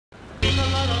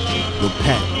Yo,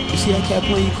 Pat, you see that cat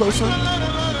playing you close, son?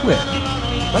 Where?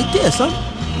 Right there, son.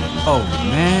 Oh,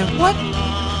 man, what?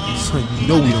 Son, you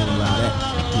know we don't allow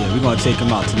that. Yeah, we're gonna take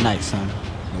him out tonight, son.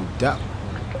 No doubt.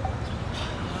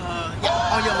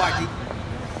 On your mark,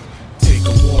 Take a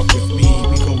walk with me,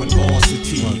 we going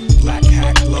varsity. Black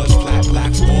hat, gloves, flat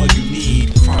blacks, all you need.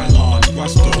 Krylon,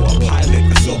 Rusto, a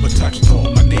pilot, a silver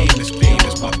touchstone. My name is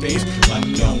famous, my face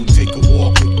unknown. Take a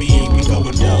walk with me, we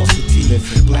going varsity.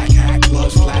 Black hat,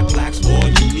 gloves, flat blacks, all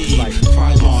you need.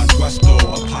 Krylon, Rusto,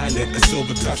 a pilot, a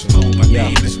silver touchstone. My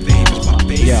name is famous, my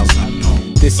face is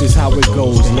unknown. This is how it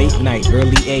goes, late night,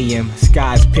 early AM.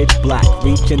 Skies pitch black,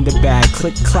 reach in the bag,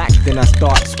 click clack, then I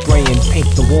start spraying. Paint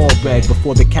the wall red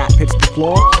before the cat hits the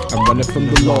floor. I'm running from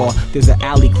the law, there's an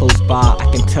alley close by,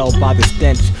 I can tell by the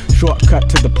stench. Shortcut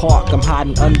to the park, I'm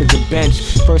hiding under the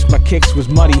bench. First my kicks was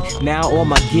muddy, now all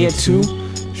my gear too.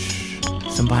 Shh,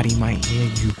 somebody might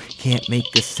hear you. Can't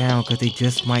make a sound cause they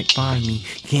just might find me.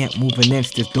 Can't move an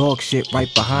inch, there's dog shit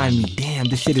right behind me. Damn,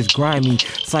 this shit is grimy.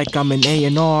 It's like I'm an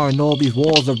A&R and all these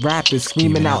walls of rappers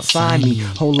screaming outside me.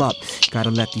 Hold up,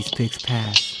 gotta let these pigs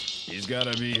pass. He's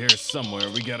gotta be here somewhere.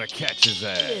 We gotta catch his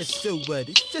ass. Yeah, so what?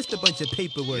 It's just a bunch of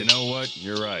paperwork. You know what?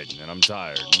 You're right, and I'm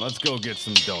tired. Let's go get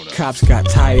some donuts. Cops got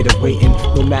tired of waiting,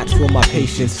 no match for my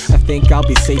patience. I think I'll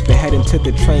be safer heading to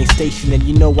the train station. And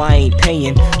you know I ain't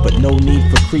paying, but no need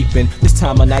for creeping. This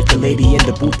time of night the lady in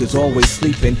the booth is always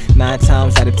sleeping. 9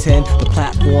 times out of 10, the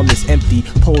platform is empty.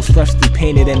 Poles freshly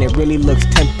painted and it really looks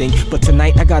tempting. But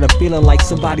tonight I got a feeling like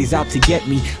somebody's out to get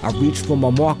me. I reach for my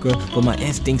marker, but my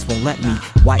instincts won't let me.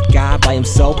 White guy by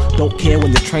himself, don't care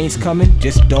when the train's coming,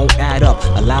 just don't add up.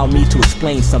 Allow me to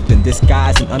explain something. This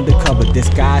guy's an undercover,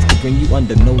 disguise to bring you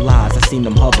under, no lies. I seen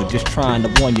them hover, just trying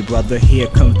to warn you, brother. Here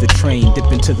comes the train, dip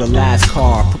into the last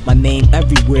car. Put my name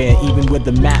everywhere, even where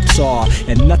the maps are.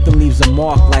 And nothing leaves a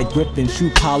mark like grip and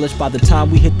shoe polish. By the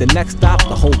time we hit the next stop,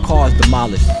 the whole car's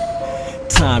demolished.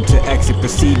 Time to exit,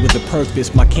 proceed with a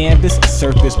purpose. My canvas, a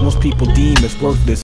surface most people deem as worthless.